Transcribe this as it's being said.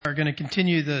are going to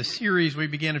continue the series we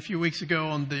began a few weeks ago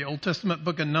on the Old Testament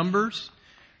book of Numbers.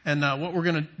 And what we're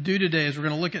going to do today is we're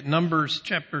going to look at Numbers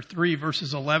chapter 3,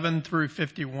 verses 11 through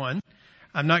 51.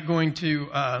 I'm not going to...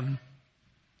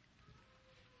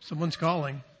 someone's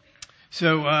calling.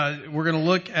 So we're going to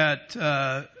look at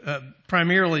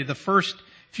primarily the first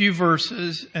few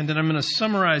verses, and then I'm going to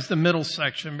summarize the middle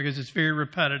section because it's very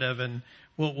repetitive, and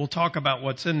we'll talk about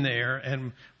what's in there,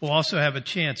 and we'll also have a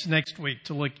chance next week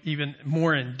to look even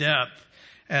more in depth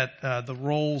at the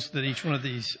roles that each one of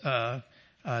these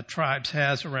tribes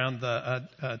has around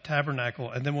the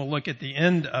tabernacle, and then we'll look at the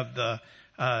end of the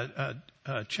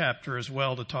chapter as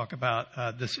well to talk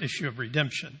about this issue of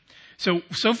redemption.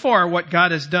 So far what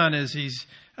God has done is he's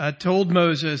told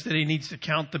Moses that he needs to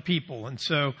count the people. And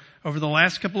so over the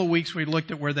last couple of weeks, we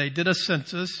looked at where they did a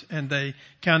census and they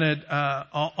counted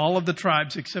all of the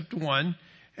tribes except one,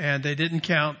 and they didn't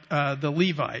count the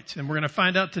Levites. And we're going to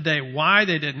find out today why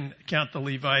they didn't count the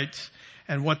Levites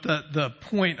and what the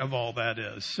point of all that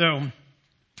is. So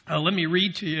let me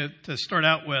read to you to start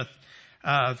out with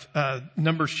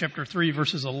Numbers chapter 3,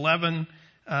 verses 11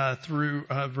 through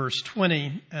verse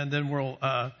 20, and then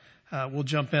we'll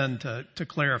jump in to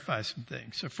clarify some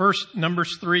things. So first,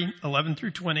 Numbers 3, 11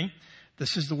 through 20.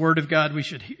 This is the word of God. We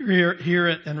should hear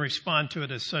it and respond to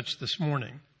it as such this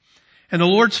morning. And the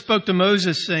Lord spoke to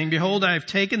Moses, saying, Behold, I have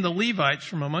taken the Levites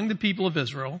from among the people of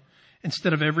Israel,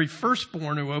 instead of every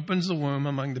firstborn who opens the womb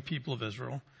among the people of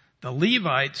Israel. The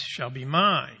Levites shall be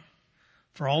mine,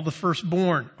 for all the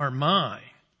firstborn are mine.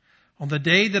 On the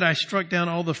day that I struck down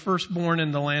all the firstborn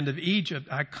in the land of Egypt,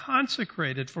 I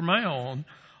consecrated for my own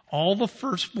all the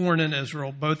firstborn in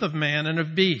Israel, both of man and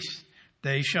of beast.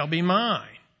 They shall be mine.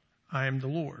 I am the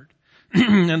Lord.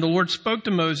 And the Lord spoke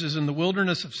to Moses in the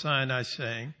wilderness of Sinai,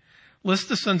 saying, List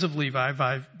the sons of Levi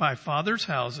by fathers'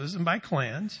 houses and by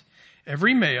clans.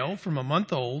 Every male from a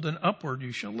month old and upward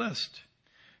you shall list.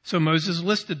 So Moses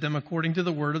listed them according to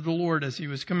the word of the Lord as he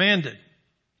was commanded.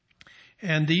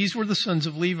 And these were the sons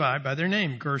of Levi by their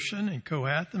name, Gershon and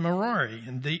Kohath and Merari.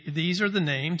 And these are the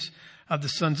names of the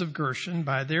sons of Gershon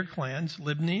by their clans,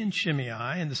 Libni and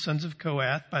Shimei, and the sons of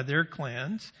Kohath by their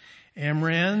clans,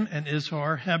 Amram and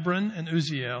Izhar, Hebron and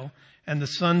Uzziel, and the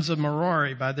sons of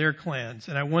Merari by their clans.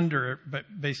 And I wonder,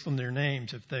 based on their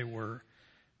names, if they were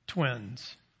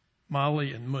twins,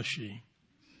 Molly and Mushy.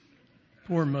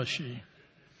 Poor Mushy.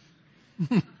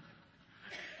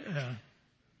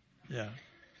 Yeah.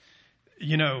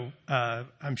 You know,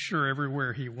 I'm sure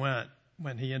everywhere he went,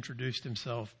 when he introduced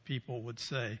himself, people would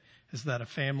say, is that a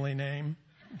family name?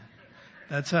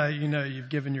 That's how you know you've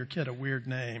given your kid a weird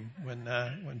name,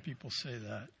 when people say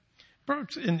that.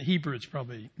 In Hebrew, it's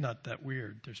probably not that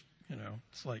weird. There's,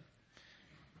 it's like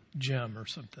Jim or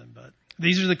something. But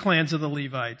these are the clans of the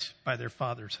Levites by their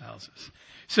fathers' houses.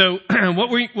 So what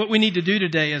we need to do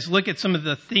today is look at some of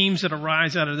the themes that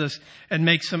arise out of this and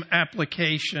make some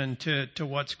application to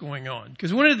what's going on.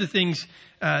 Because one of the things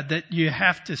that you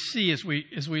have to see as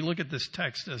we look at this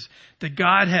text is that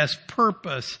God has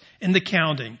purpose in the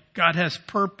counting. God has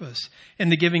purpose in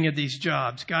the giving of these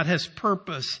jobs. God has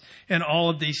purpose in all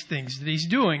of these things that he's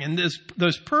doing. And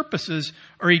those purposes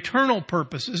are eternal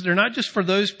purposes. They're not just for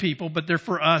those people, but they're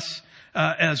for us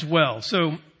as well.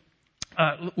 So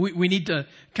we need to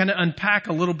kind of unpack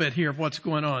a little bit here of what's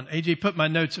going on. AJ put my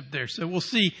notes up there. So we'll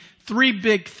see three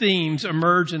big themes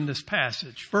emerge in this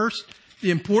passage. First,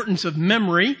 the importance of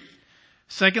memory.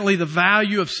 Secondly, the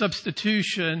value of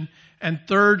substitution. And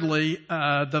thirdly,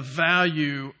 the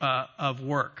value of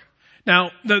work.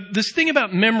 Now, this thing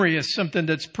about memory is something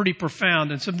that's pretty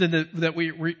profound and something that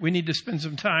we need to spend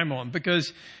some time on,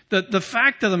 because the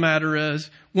fact of the matter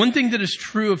is, one thing that is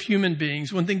true of human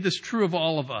beings, one thing that's true of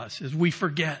all of us, is we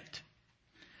forget.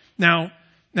 Now,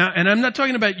 and I'm not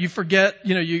talking about you forget,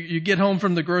 you get home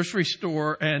from the grocery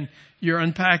store and you're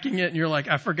unpacking it and you're like,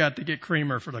 I forgot to get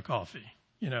creamer for the coffee.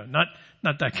 Not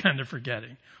that kind of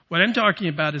forgetting. What I'm talking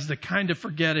about is the kind of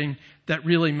forgetting that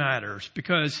really matters,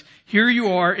 because here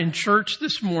you are in church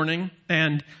this morning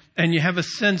and you have a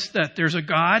sense that there's a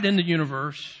God in the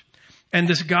universe, and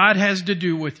this God has to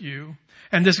do with you,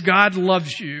 and this God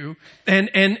loves you, and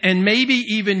maybe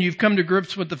even you've come to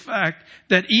grips with the fact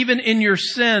that even in your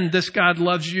sin, this God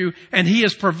loves you, and he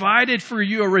has provided for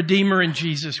you a Redeemer in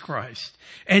Jesus Christ.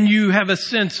 And you have a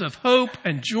sense of hope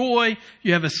and joy.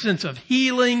 You have a sense of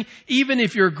healing. Even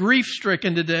if you're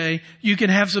grief-stricken today, you can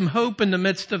have some hope in the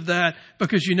midst of that,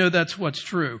 because you know that's what's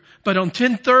true. But on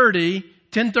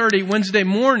 10:30 Wednesday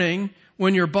morning,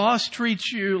 when your boss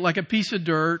treats you like a piece of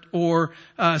dirt, or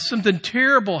something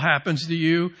terrible happens to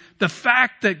you, the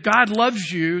fact that God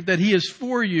loves you, that he is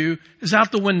for you, is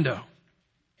out the window.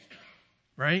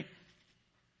 Right?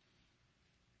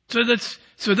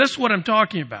 So that's what I'm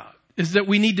talking about, is that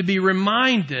we need to be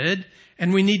reminded,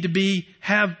 and we need to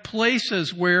have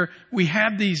places where we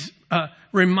have these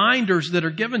reminders that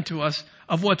are given to us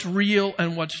of what's real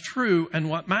and what's true and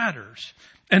what matters.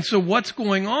 And so what's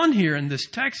going on here in this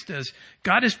text is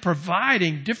God is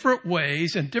providing different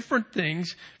ways and different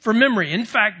things for memory. In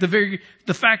fact, the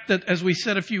fact that, as we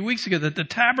said a few weeks ago, that the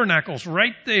tabernacle's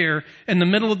right there in the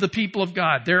middle of the people of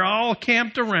God. They're all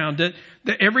camped around it.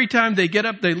 That every time they get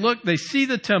up, they look, they see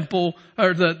the temple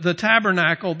or the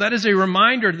tabernacle. That is a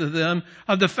reminder to them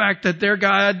of the fact that their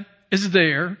God is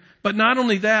there. But not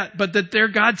only that, but that their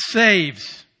God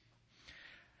saves.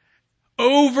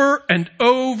 Over and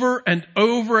over and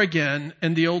over again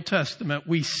in the Old Testament,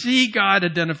 we see God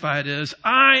identified as,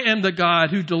 I am the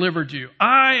God who delivered you.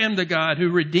 I am the God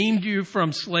who redeemed you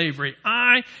from slavery.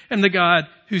 I am the God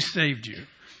who saved you.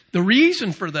 The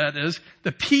reason for that is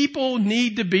the people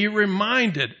need to be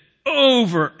reminded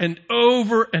over and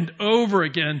over and over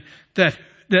again that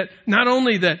not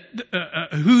only that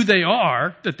who they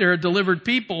are, that they're a delivered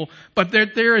people, but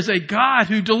that there is a God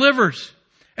who delivers.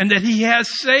 And that He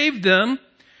has saved them,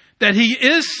 that He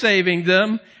is saving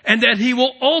them, and that He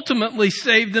will ultimately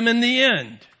save them in the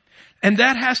end. And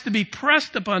that has to be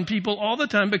pressed upon people all the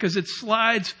time because it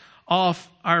slides off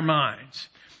our minds.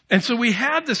 And so we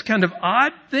have this kind of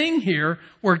odd thing here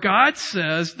where God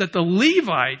says that the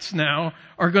Levites now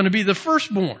are going to be the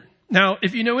firstborn. Now,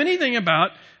 if you know anything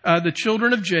about the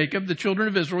children of Jacob, the children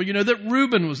of Israel, you know that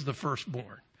Reuben was the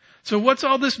firstborn. So what's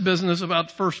all this business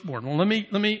about firstborn? Well, let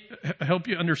me help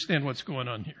you understand what's going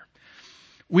on here.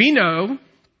 We know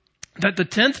that the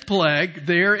 10th plague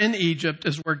there in Egypt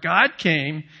is where God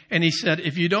came and He said,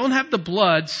 if you don't have the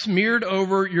blood smeared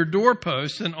over your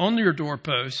doorposts and on your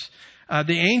doorposts,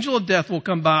 the angel of death will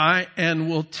come by and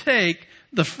will take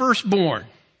the firstborn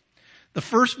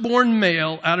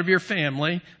male out of your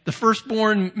family, the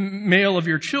firstborn male of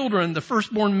your children, the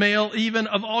firstborn male even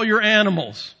of all your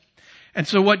animals. And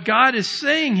so what God is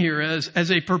saying here is,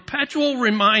 as a perpetual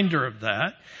reminder of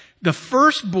that, the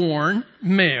firstborn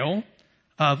male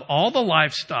of all the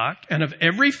livestock and of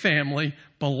every family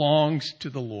belongs to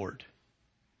the Lord.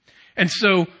 And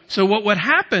so what would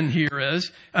happen here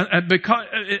is, because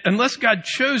unless God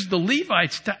chose the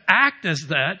Levites to act as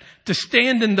that, to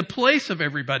stand in the place of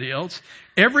everybody else,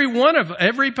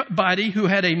 everybody who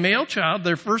had a male child,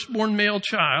 their firstborn male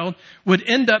child, would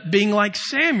end up being like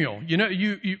Samuel. You know,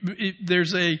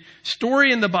 there's a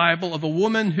story in the Bible of a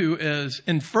woman who is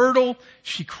infertile.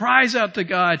 She cries out to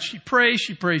God. She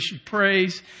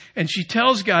prays, and she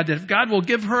tells God that if God will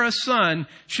give her a son,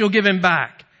 she'll give him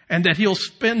back. And that he'll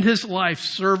spend his life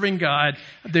serving God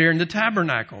there in the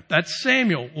tabernacle. That's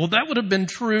Samuel. Well, that would have been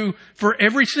true for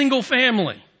every single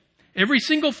family. Every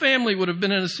single family would have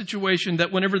been in a situation that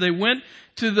whenever they went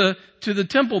to the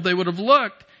temple, they would have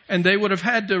looked and they would have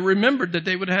had to remember that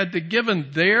they would have had to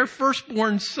given their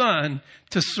firstborn son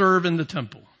to serve in the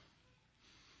temple.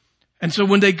 And so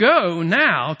when they go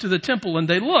now to the temple and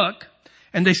they look,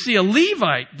 and they see a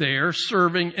Levite there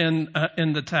serving in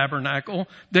the tabernacle,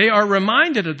 they are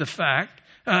reminded of the fact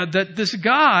that this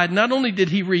God, not only did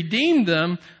He redeem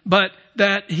them, but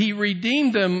that He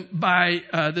redeemed them by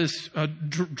this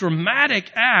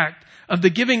dramatic act of the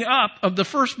giving up of the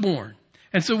firstborn.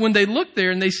 And so when they look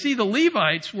there and they see the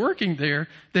Levites working there,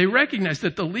 they recognize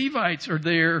that the Levites are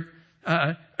there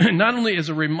not only as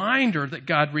a reminder that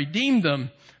God redeemed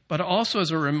them, but also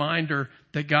as a reminder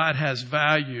that God has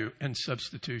value in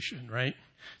substitution, right?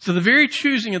 So the very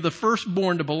choosing of the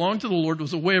firstborn to belong to the Lord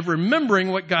was a way of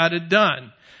remembering what God had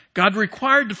done. God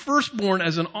required the firstborn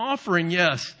as an offering,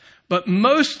 yes, but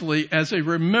mostly as a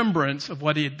remembrance of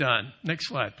what He had done. Next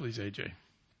slide, please, AJ.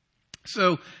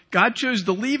 So God chose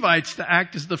the Levites to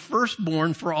act as the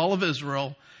firstborn for all of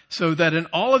Israel so that in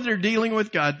all of their dealing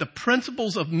with God, the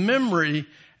principles of memory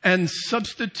and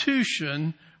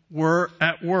substitution were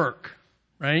at work,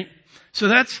 right? So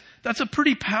that's a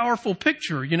pretty powerful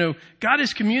picture. You know, God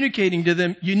is communicating to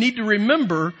them, you need to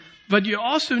remember, but you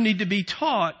also need to be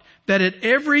taught that at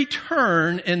every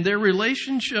turn in their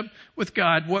relationship with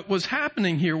God, what was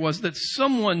happening here was that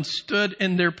someone stood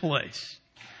in their place.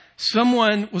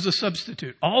 Someone was a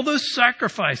substitute. All those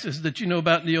sacrifices that you know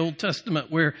about in the Old Testament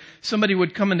where somebody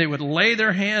would come and they would lay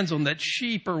their hands on that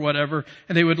sheep or whatever,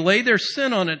 and they would lay their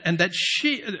sin on it, and that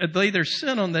sheep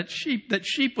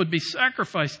would be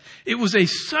sacrificed. It was a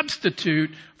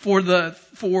substitute for the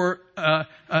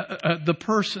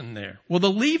person there. Well,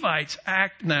 the Levites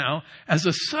act now as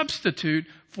a substitute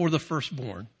for the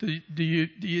firstborn. Do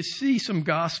you see some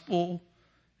gospel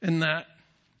in that?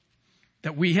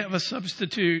 that we have a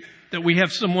substitute, that we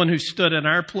have someone who stood in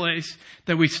our place,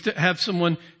 that we have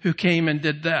someone who came and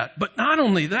did that. But not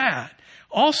only that,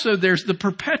 also there's the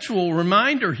perpetual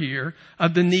reminder here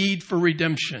of the need for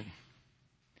redemption.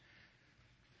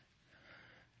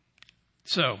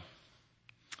 So,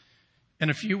 in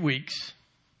a few weeks,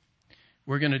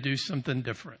 we're going to do something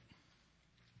different.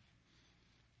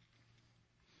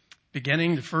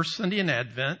 Beginning the first Sunday in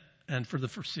Advent and for the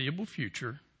foreseeable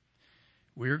future,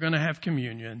 we're going to have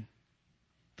communion,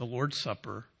 the Lord's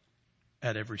Supper,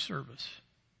 at every service.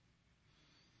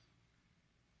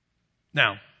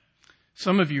 Now,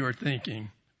 some of you are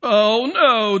thinking, oh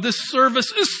no, this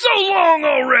service is so long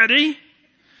already.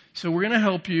 So we're going to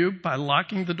help you by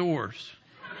locking the doors.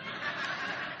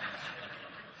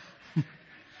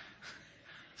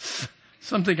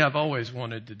 Something I've always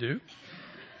wanted to do.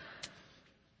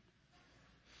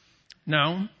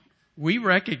 No, we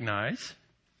recognize,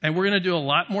 and we're going to do a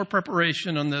lot more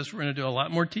preparation on this. We're going to do a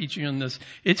lot more teaching on this.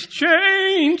 It's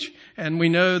change. And we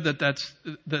know that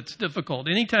that's difficult.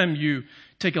 Anytime you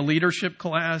take a leadership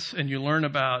class and you learn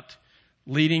about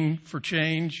leading for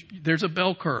change, there's a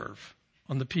bell curve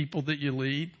on the people that you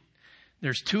lead.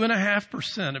 There's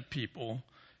 2.5% of people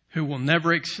who will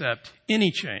never accept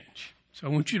any change. So I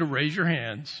want you to raise your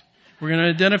hands. We're going to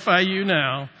identify you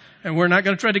now, and we're not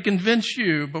going to try to convince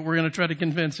you, but we're going to try to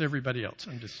convince everybody else.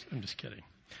 I'm just kidding.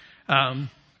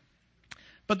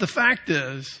 But the fact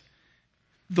is,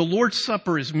 the Lord's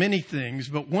Supper is many things,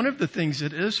 but one of the things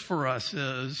it is for us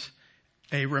is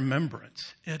a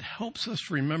remembrance. It helps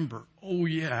us remember, oh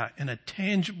yeah, in a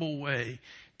tangible way,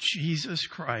 Jesus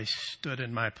Christ stood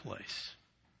in my place.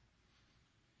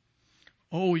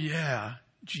 Oh yeah,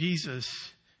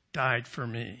 Jesus died for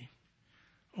me.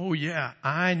 Oh yeah,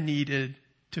 I needed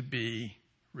to be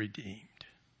redeemed.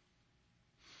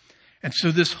 And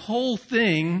so this whole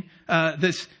thing,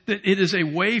 that it is a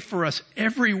way for us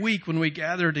every week when we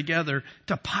gather together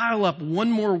to pile up one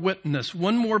more witness,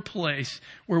 one more place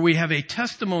where we have a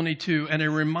testimony to and a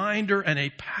reminder and a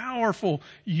powerful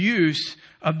use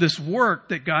of this work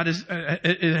that God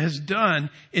has done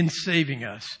in saving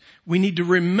us. We need to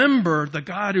remember the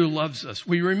God who loves us.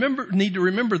 We need to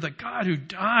remember the God who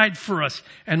died for us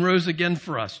and rose again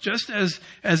for us. Just as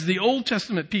the Old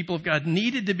Testament people of God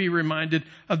needed to be reminded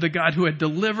of the God who had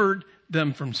delivered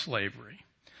them from slavery.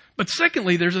 But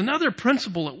secondly, there's another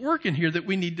principle at work in here that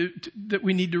we need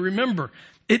to remember.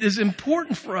 It is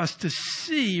important for us to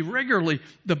see regularly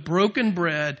the broken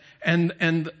bread and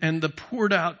the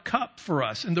poured out cup for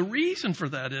us. And the reason for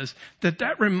that is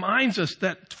that reminds us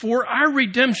that for our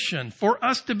redemption, for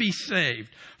us to be saved,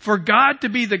 for God to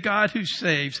be the God who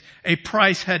saves, a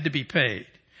price had to be paid.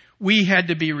 We had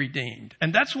to be redeemed.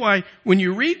 And that's why when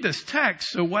you read this text,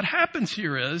 so what happens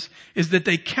here is that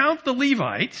they count the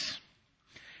Levites,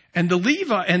 and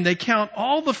they count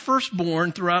all the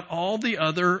firstborn throughout all the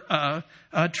other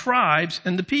tribes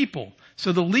and the people.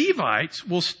 So the Levites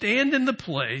will stand in the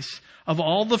place of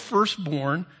all the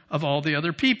firstborn of all the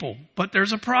other people. But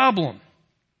there's a problem.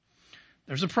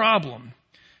 There's a problem.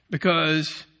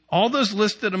 Because all those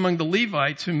listed among the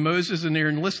Levites whom Moses and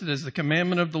Aaron listed as the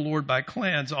commandment of the Lord by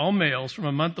clans, all males from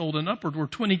a month old and upward, were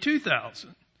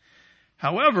 22,000.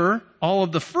 However, all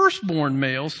of the firstborn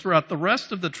males throughout the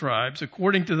rest of the tribes,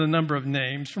 according to the number of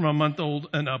names from a month old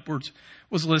and upwards,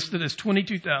 was listed as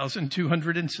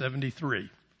 22,273.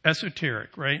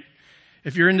 Esoteric, right?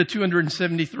 If you're in the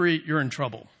 273, you're in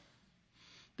trouble.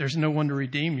 There's no one to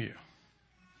redeem you.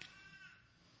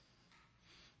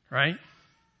 Right?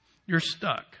 You're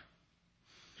stuck.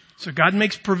 So God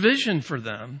makes provision for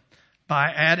them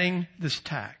by adding this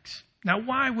tax. Now,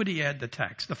 why would he add the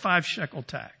tax, the 5 shekel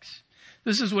tax?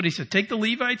 This is what he said. Take the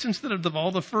Levites instead of all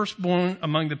the firstborn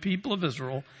among the people of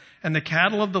Israel, and the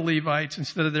cattle of the Levites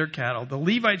instead of their cattle. The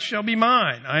Levites shall be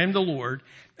mine. I am the Lord.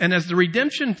 And as the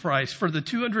redemption price for the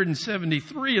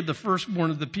 273 of the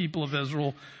firstborn of the people of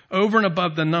Israel, over and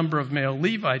above the number of male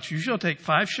Levites, you shall take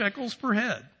 5 shekels per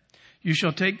head. You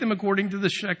shall take them according to the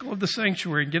shekel of the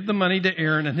sanctuary and give the money to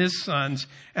Aaron and his sons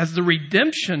as the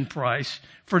redemption price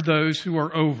for those who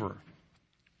are over.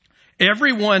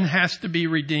 Everyone has to be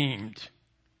redeemed.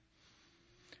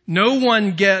 No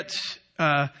one gets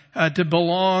to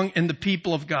belong in the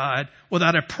people of God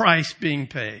without a price being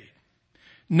paid.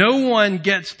 No one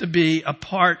gets to be a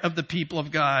part of the people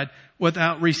of God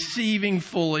without receiving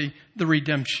fully the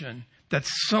redemption that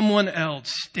someone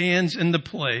else stands in the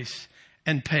place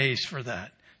and pays for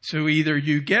that. So either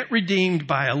you get redeemed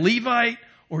by a Levite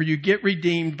or you get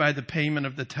redeemed by the payment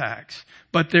of the tax.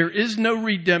 But there is no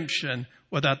redemption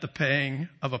without the paying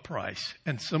of a price.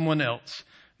 And someone else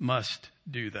must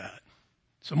do that.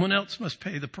 Someone else must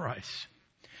pay the price.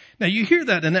 Now you hear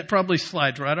that and that probably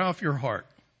slides right off your heart.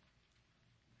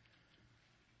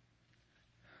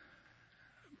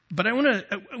 But I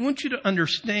want you to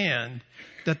understand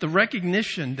that the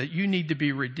recognition that you need to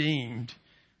be redeemed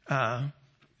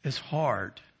is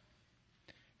hard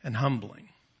and humbling.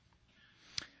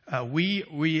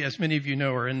 We, as many of you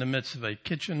know, are in the midst of a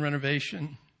kitchen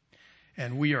renovation,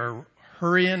 and we are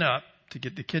hurrying up to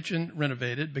get the kitchen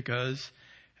renovated because,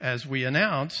 as we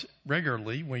announce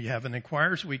regularly, we have an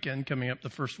Inquirers Weekend coming up the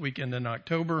first weekend in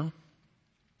October,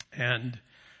 and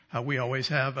we always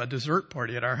have a dessert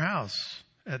party at our house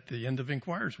at the end of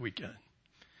Inquirers Weekend.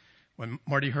 When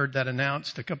Marty heard that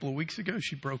announced a couple of weeks ago,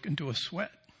 she broke into a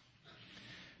sweat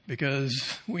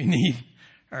because we need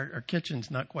our kitchen's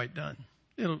not quite done.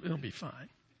 It'll be fine.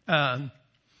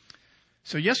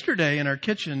 So yesterday in our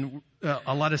kitchen,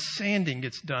 a lot of sanding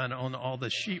gets done on all the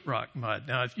sheetrock mud.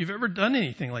 Now, if you've ever done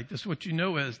anything like this, what you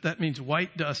know is that means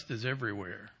white dust is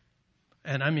everywhere.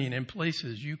 And I mean in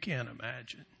places you can't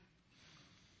imagine.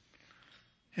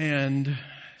 And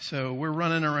so we're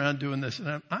running around doing this,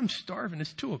 and I'm starving.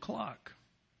 It's 2:00.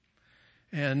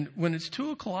 And when it's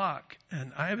 2:00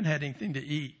 and I haven't had anything to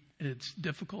eat, it's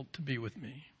difficult to be with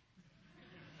me.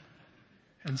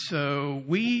 And so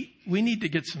we need to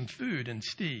get some food in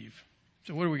Steve.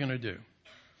 So what are we going to do?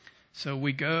 So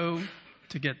we go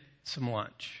to get some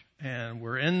lunch. And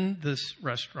we're in this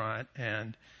restaurant.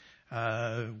 And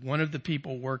one of the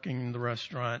people working in the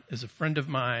restaurant is a friend of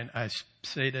mine. I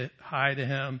say hi to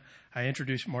him. I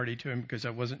introduced Marty to him because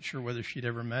I wasn't sure whether she'd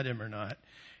ever met him or not.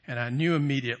 And I knew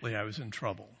immediately I was in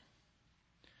trouble.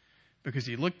 Because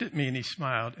he looked at me and he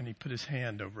smiled and he put his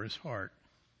hand over his heart.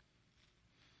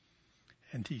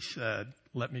 And he said,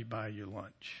 "Let me buy you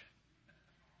lunch."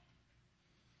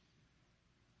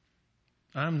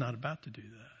 I'm not about to do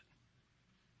that.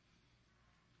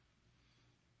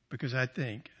 Because I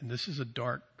think, and this is a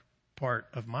dark part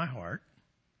of my heart,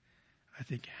 I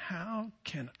think, how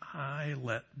can I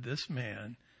let this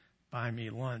man buy me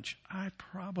lunch? I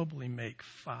probably make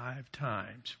 5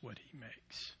 times what he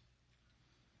makes.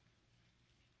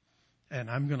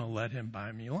 And I'm going to let him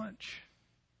buy me lunch.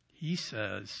 He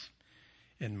says,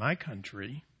 in my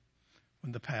country,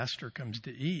 when the pastor comes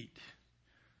to eat,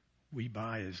 we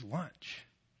buy his lunch.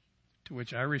 To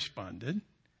which I responded,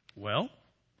 well,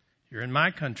 you're in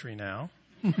my country now.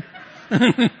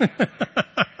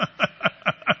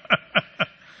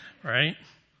 Right?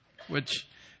 Which,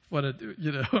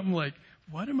 I'm like,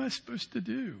 what am I supposed to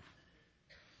do?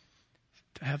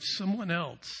 To have someone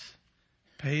else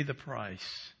pay the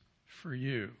price for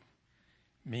you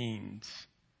means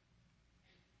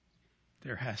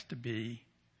there has to be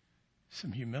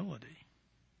some humility,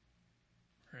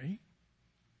 right?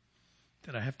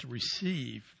 That I have to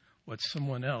receive what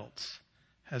someone else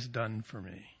has done for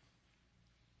me.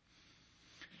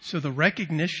 So the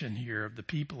recognition here of the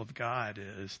people of God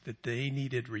is that they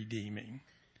needed redeeming.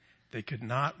 They could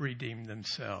not redeem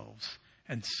themselves,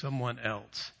 and someone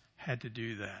else had to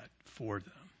do that for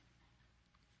them.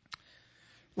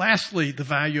 Lastly, the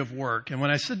value of work. And when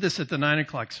I said this at the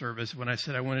 9:00 service, when I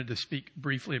said I wanted to speak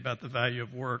briefly about the value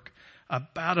of work,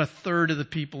 about a third of the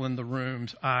people in the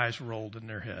room's eyes rolled in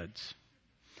their heads.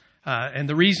 And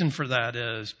the reason for that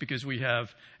is because we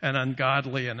have an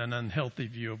ungodly and an unhealthy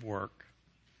view of work.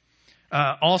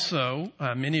 Also,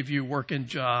 many of you work in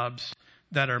jobs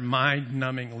that are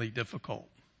mind-numbingly difficult.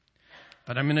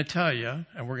 But I'm going to tell you,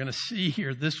 and we're going to see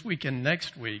here this week and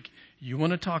next week, you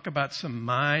want to talk about some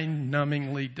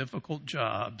mind-numbingly difficult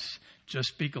jobs,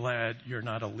 just be glad you're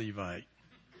not a Levite.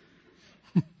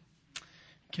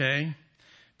 Okay?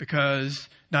 Because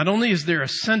not only is there a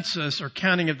census or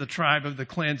counting of the tribe of the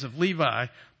clans of Levi,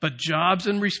 but jobs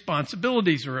and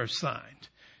responsibilities are assigned.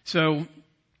 So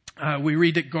we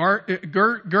read that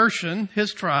Gershon,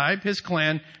 his tribe, his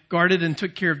clan, guarded and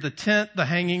took care of the tent, the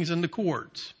hangings, and the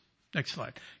cords. Next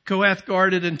slide. Kohath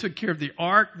guarded and took care of the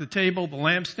ark, the table, the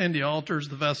lampstand, the altars,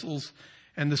 the vessels,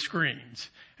 and the screens.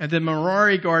 And then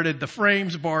Merari guarded the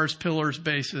frames, bars, pillars,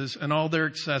 bases, and all their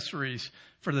accessories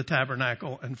for the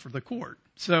tabernacle and for the court.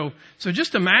 So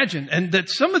just imagine, and that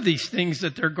some of these things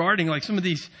that they're guarding, like some of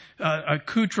these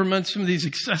accoutrements, some of these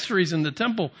accessories in the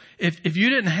temple, if you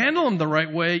didn't handle them the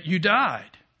right way, you died.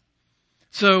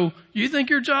 So you think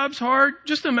your job's hard?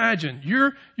 Just imagine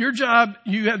you have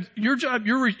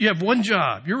one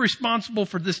job. You're responsible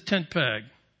for this tent peg.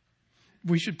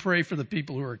 We should pray for the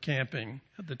people who are camping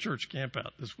at the church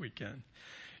campout this weekend.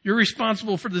 You're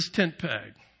responsible for this tent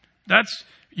peg.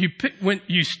 When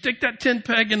you stick that tent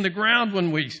peg in the ground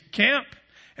when we camp,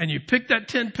 and you pick that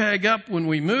tent peg up when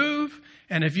we move,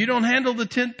 and if you don't handle the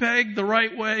tent peg the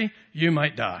right way, you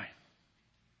might die.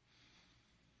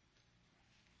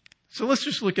 So let's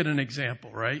just look at an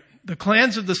example, right? The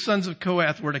clans of the sons of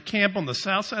Kohath were to camp on the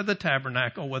south side of the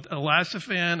tabernacle with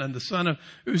Elisaphan and the son of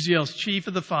Uzziel's chief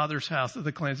of the father's house of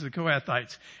the clans of the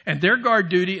Kohathites. And their guard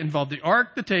duty involved the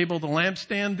ark, the table, the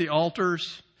lampstand, the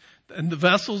altars, and the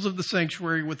vessels of the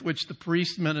sanctuary with which the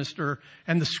priests minister,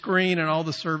 and the screen and all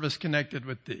the service connected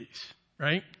with these,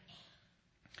 right?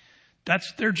 That's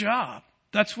their job.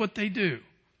 That's what they do.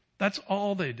 That's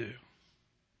all they do.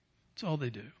 That's all they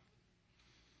do.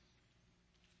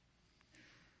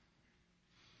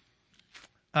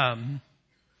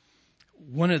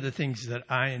 One of the things that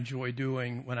I enjoy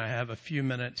doing when I have a few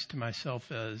minutes to myself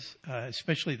is,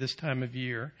 especially this time of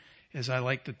year, is I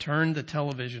like to turn the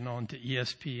television on to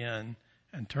ESPN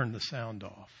and turn the sound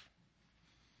off.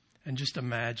 And just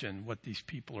imagine what these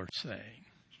people are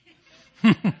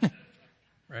saying.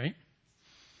 Right?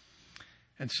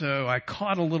 And so I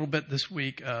caught a little bit this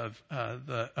week of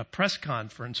a press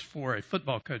conference for a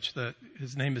football coach.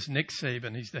 His name is Nick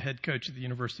Saban. He's the head coach of the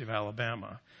University of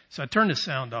Alabama. So I turned the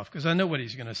sound off because I know what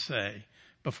he's going to say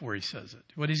before he says it.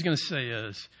 What he's going to say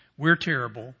is, we're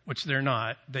terrible, which they're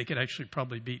not. They could actually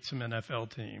probably beat some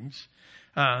NFL teams.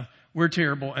 We're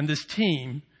terrible. And this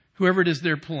team, whoever it is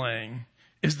they're playing,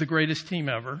 is the greatest team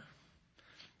ever.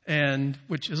 And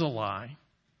which is a lie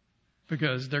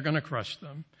because they're going to crush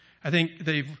them. I think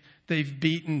they've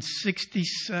beaten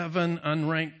 67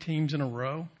 unranked teams in a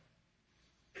row.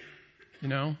 You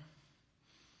know?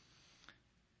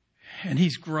 And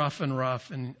he's gruff and rough,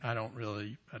 and I don't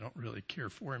really care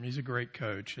for him. He's a great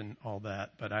coach and all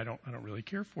that, but I don't really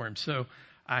care for him. So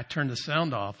I turn the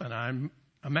sound off and I'm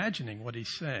imagining what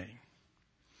he's saying.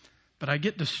 But I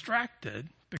get distracted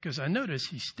because I notice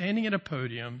he's standing at a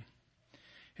podium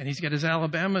and he's got his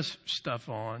Alabama stuff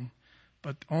on.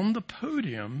 But on the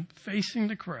podium, facing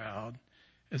the crowd,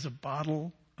 is a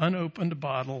unopened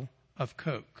bottle of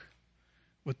Coke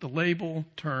with the label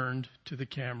turned to the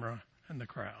camera and the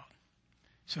crowd.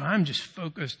 So I'm just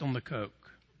focused on the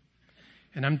Coke.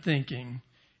 And I'm thinking,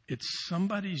 it's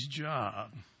somebody's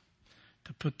job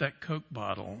to put that Coke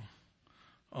bottle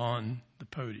on the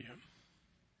podium.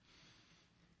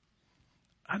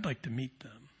 I'd like to meet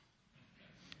them.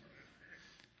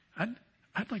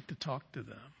 I'd like to talk to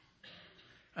them.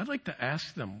 I'd like to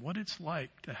ask them what it's like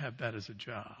to have that as a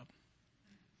job.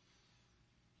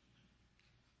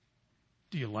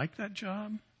 Do you like that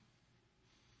job?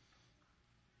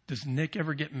 Does Nick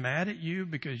ever get mad at you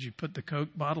because you put the Coke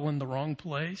bottle in the wrong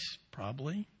place?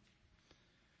 Probably.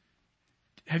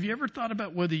 Have you ever thought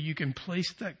about whether you can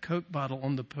place that Coke bottle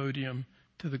on the podium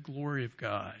to the glory of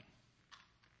God?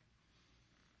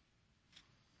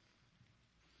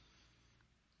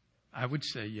 I would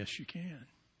say yes, you can.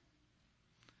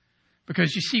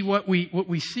 Because you see what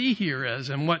we see here is,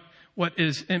 and what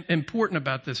is important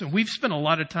about this, and we've spent a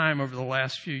lot of time over the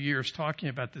last few years talking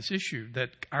about this issue, that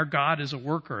our God is a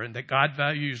worker and that God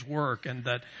values work and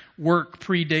that work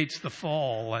predates the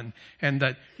fall and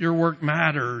that your work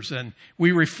matters, and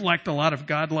we reflect a lot of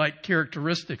God-like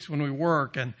characteristics when we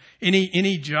work, and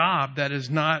any job that is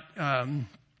not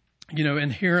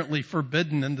inherently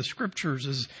forbidden in the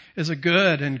scriptures is a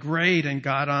good and great and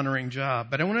God-honoring job.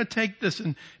 But I want to take this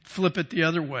and flip it the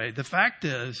other way. The fact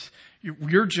is,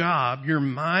 your job, your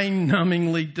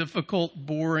mind-numbingly difficult,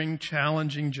 boring,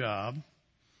 challenging job,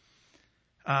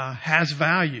 has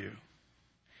value.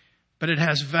 But it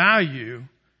has value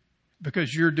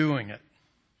because you're doing it.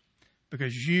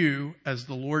 Because you, as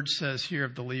the Lord says here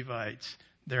of the Levites,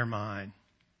 they're mine.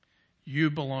 You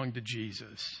belong to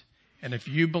Jesus. And if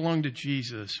you belong to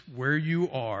Jesus, where you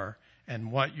are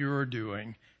and what you are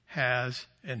doing has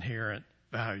inherent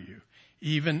value.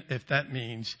 Even if that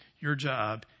means your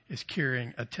job is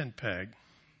carrying a tent peg.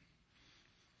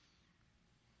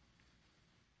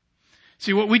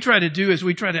 See, what we try to do is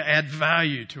we try to add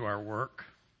value to our work.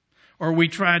 Or we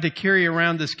try to carry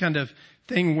around this kind of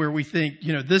thing where we think,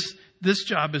 this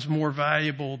job is more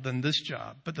valuable than this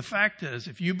job. But the fact is,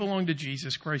 if you belong to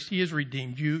Jesus Christ, He has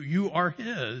redeemed you. You are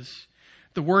His.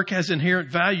 The work has inherent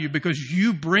value because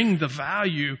you bring the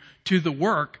value to the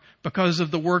work because of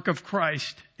the work of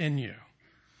Christ in you.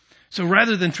 So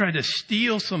rather than try to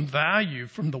steal some value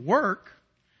from the work,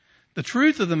 the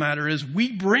truth of the matter is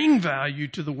we bring value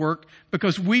to the work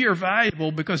because we are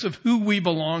valuable because of who we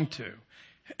belong to.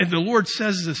 And the Lord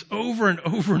says this over and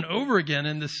over and over again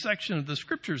in this section of the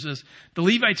scriptures is the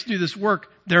Levites do this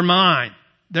work. They're mine.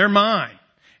 They're mine.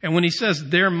 And when He says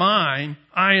they're mine,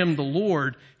 I am the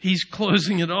Lord, He's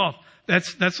closing it off.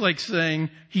 That's like saying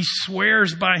He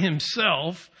swears by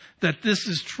Himself that this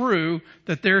is true,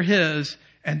 that they're His,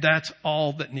 and that's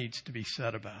all that needs to be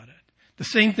said about it. The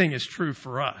same thing is true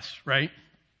for us, right?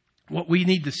 What we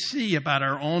need to see about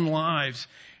our own lives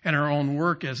and our own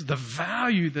work is the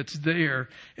value that's there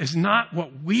is not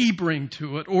what we bring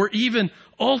to it or even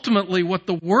ultimately what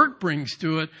the work brings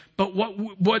to it, but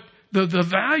what the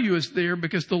value is there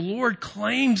because the Lord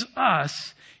claims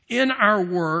us in our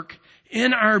work,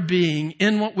 in our being,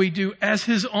 in what we do as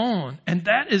His own. And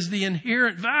that is the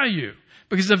inherent value.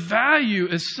 Because the value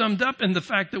is summed up in the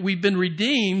fact that we've been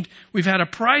redeemed. We've had a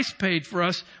price paid for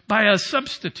us by a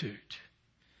substitute.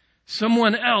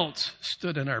 Someone else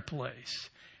stood in our place.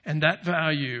 And that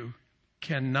value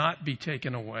cannot be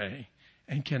taken away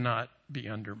and cannot be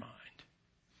undermined.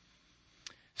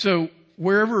 So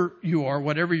wherever you are,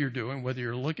 whatever you're doing, whether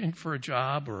you're looking for a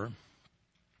job or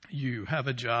you have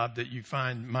a job that you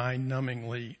find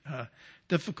mind-numbingly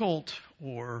difficult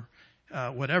or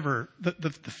whatever,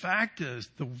 the fact is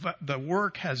the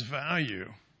work has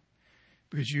value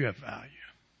because you have value.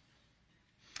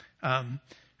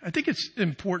 I think it's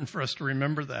important for us to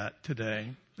remember that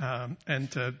today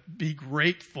and to be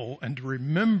grateful and to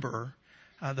remember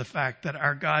the fact that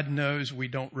our God knows we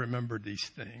don't remember these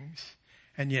things,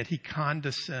 and yet He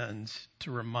condescends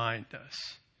to remind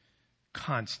us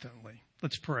constantly.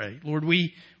 Let's pray. Lord,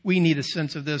 we need a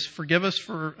sense of this. Forgive us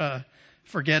for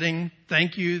forgetting.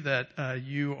 Thank you that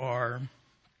you are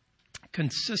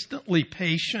consistently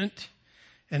patient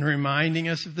in reminding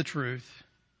us of the truth.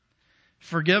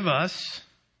 Forgive us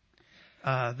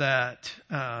that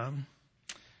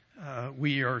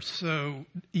we are so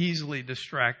easily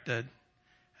distracted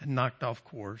and knocked off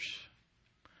course.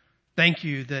 Thank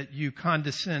you that you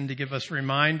condescend to give us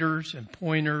reminders and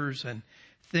pointers and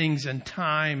things in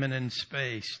time and in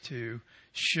space to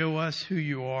show us who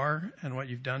you are and what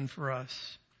you've done for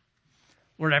us.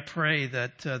 Lord, I pray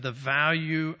that the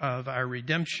value of our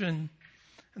redemption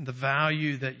and the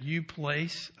value that you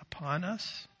place upon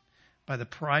us by the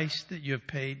price that you have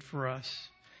paid for us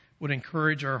would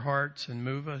encourage our hearts and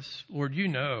move us. Lord, you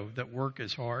know that work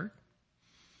is hard.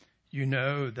 You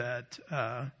know that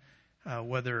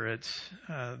whether it's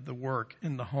the work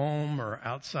in the home or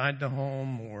outside the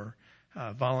home or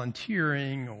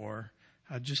volunteering or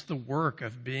just the work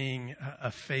of being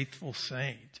a faithful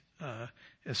saint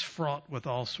is fraught with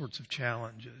all sorts of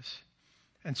challenges.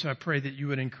 And so I pray that you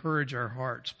would encourage our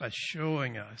hearts by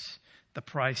showing us the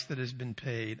price that has been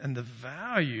paid and the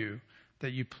value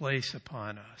that you place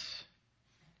upon us.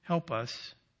 Help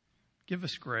us. Give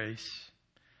us grace.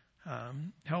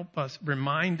 Help us.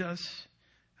 Remind us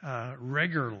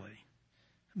regularly,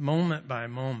 moment by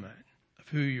moment, of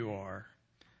who you are,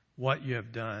 what you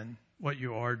have done, what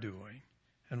you are doing,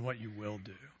 and what you will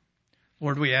do.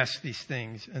 Lord, we ask these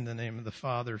things in the name of the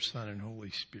Father, Son, and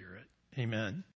Holy Spirit. Amen.